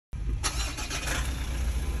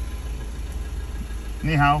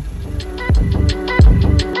Ni hao.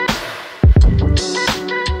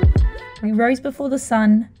 We rose before the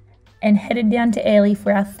sun and headed down to Airlie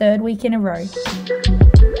for our 3rd week in a row.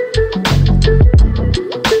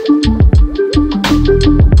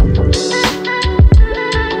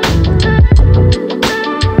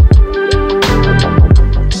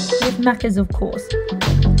 With Maccas, of course.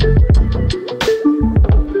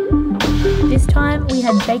 This time we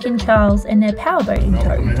had Jake and Charles and their powerboat in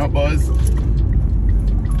tow. Coming up, boys.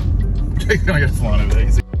 Jake's gonna get flying over there.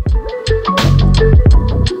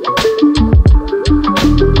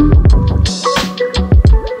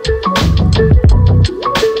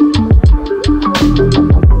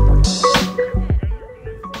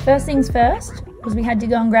 First things first was we had to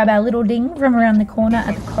go and grab our little ding from around the corner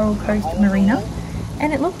at the Coral Coast Marina,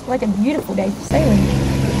 and it looked like a beautiful day for sailing.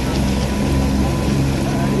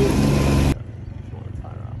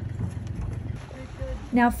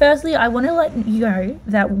 Now firstly, I want to let you know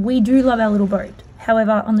that we do love our little boat.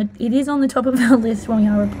 However, it is on the top of our list when we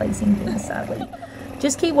are replacing things, sadly.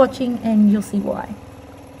 Just keep watching and you'll see why.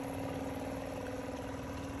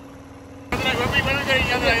 When we get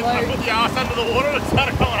the other day, I put the arse under the water and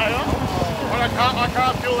started coming over. But I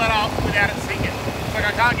can't fill that up without it sinking. It's like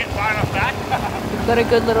I can't get far enough back. We've got a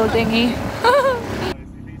good little dinghy. He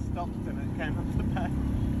stopped and it came up the back.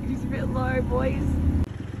 He's a bit low, boys.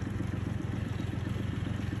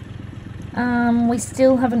 We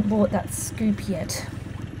still haven't bought that scoop yet.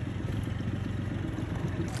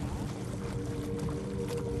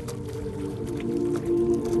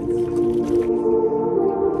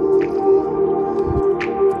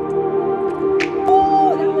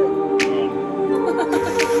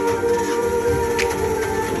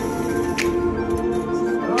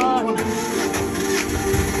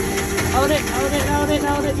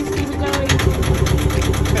 Hold it, just keep it going.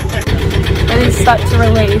 It is such a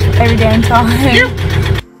relief every damn time.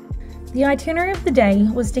 The itinerary of the day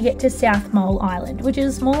was to get to South Molle Island, which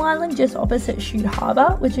is a small island just opposite Chute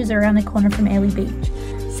Harbour, which is around the corner from Airlie Beach.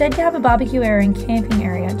 Said to have a barbecue area and camping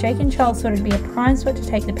area, Jake and Charles thought it'd be a prime spot to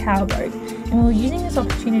take the powerboat, and we were using this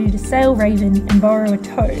opportunity to sail Raven and borrow a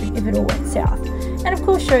tow if it all went south, and of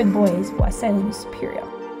course show the boys why sailing is superior.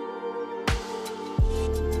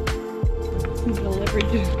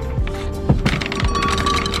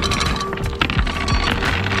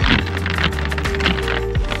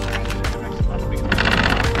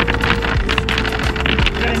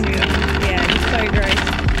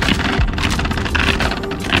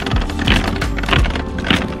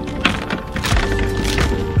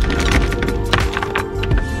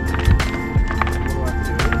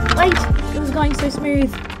 So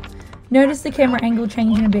smooth. Notice the camera angle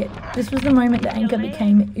changing a bit. This was the moment the anchor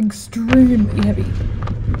became extremely heavy.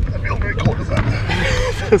 I feel very cold, is that?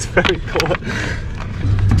 That's very cold.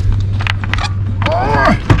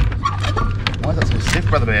 Oh! Why is that so stiff,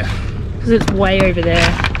 Brother Bear? Because it's way over there.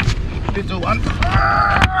 2-1.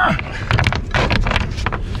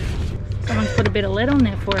 Someone's put a bit of lead on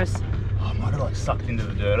there for us. Oh, I might have like sucked into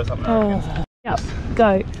the dirt or something. Oh, yep,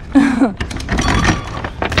 go.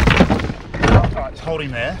 Alright, just hold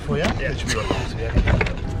him there for you. Yeah, it should be right close, yeah.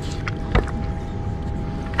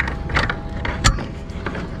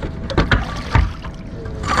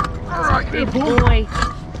 Alright, good boy.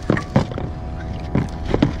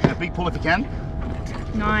 A big pull if you can.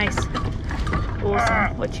 Nice.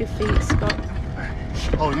 Awesome. Watch your feet, Scott.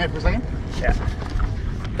 Holding it for a second? Yeah.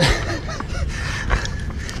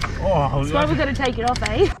 Oh, that's why we've got to take it off,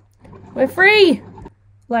 eh? We're free!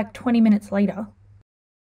 Like 20 minutes later.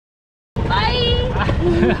 Bye!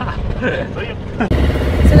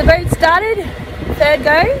 So the boat started, 3rd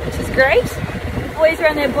go, which is great. The boys are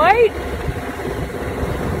on their boat.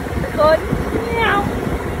 Record. Meow.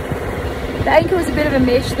 The anchor was a bit of a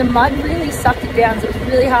mesh. The mud really sucked it down, so it was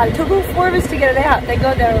really hard. It took all 4 of us to get it out. Thank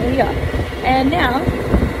God they were here. And now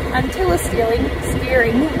I'm tiller steering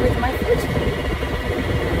with my foot.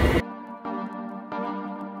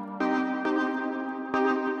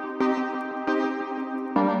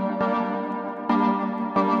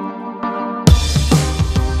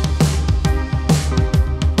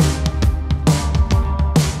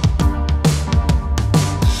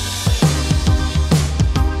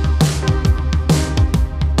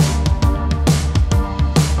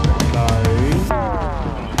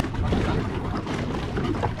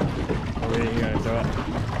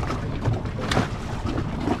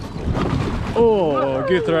 Oh,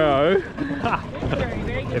 good throw.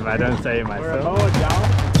 If I don't say it myself.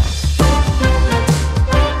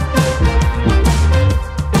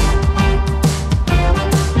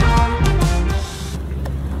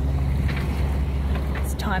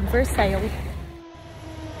 It's time for a sail.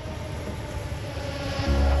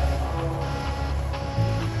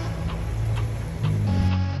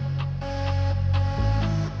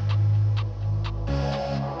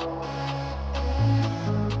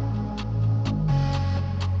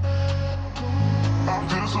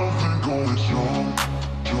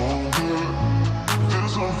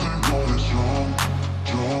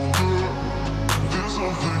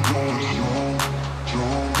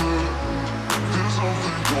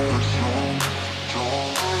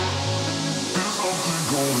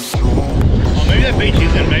 that beach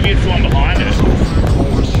is it? Maybe it's the one behind it.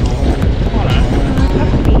 I don't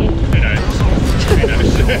know. Who knows?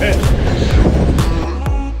 Who knows?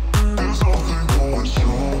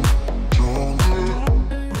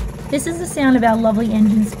 This is the sound of our lovely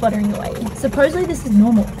engine spluttering away. Supposedly this is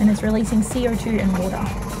normal and it's releasing CO2 and water.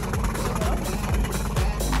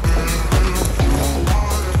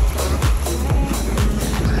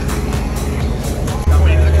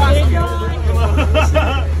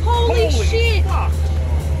 Holy shit! Fuck.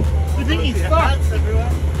 The thing is fucked.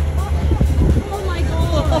 Oh my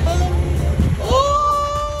god!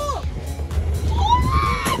 Oh!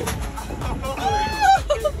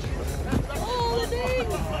 Oh, the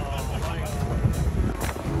thing!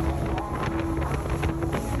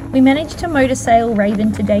 We managed to motor sail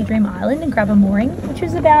Raven to Daydream Island and grab a mooring, which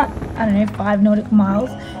was about, 5 nautical miles.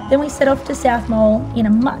 Then we set off to South Molle in a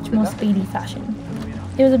much more speedy fashion.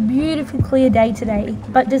 It was a beautiful clear day today,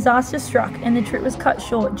 but disaster struck and the trip was cut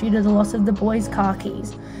short due to the loss of the boys' car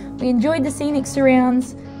keys. We enjoyed the scenic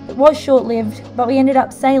surrounds. It was short-lived, but we ended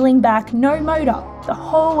up sailing back, no motor, the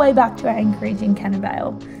whole way back to our anchorage in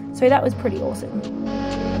Cannavale. So that was pretty awesome.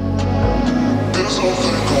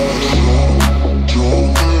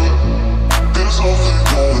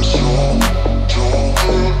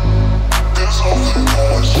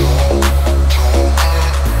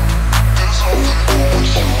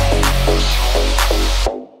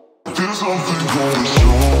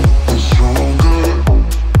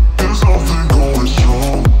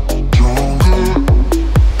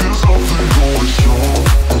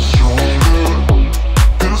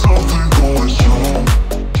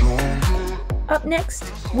 Up next,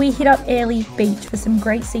 we hit up Airlie Beach for some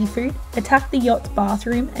great seafood, attack the yacht's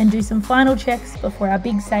bathroom and do some final checks before our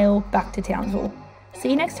big sail back to Townsville. See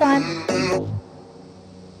you next time!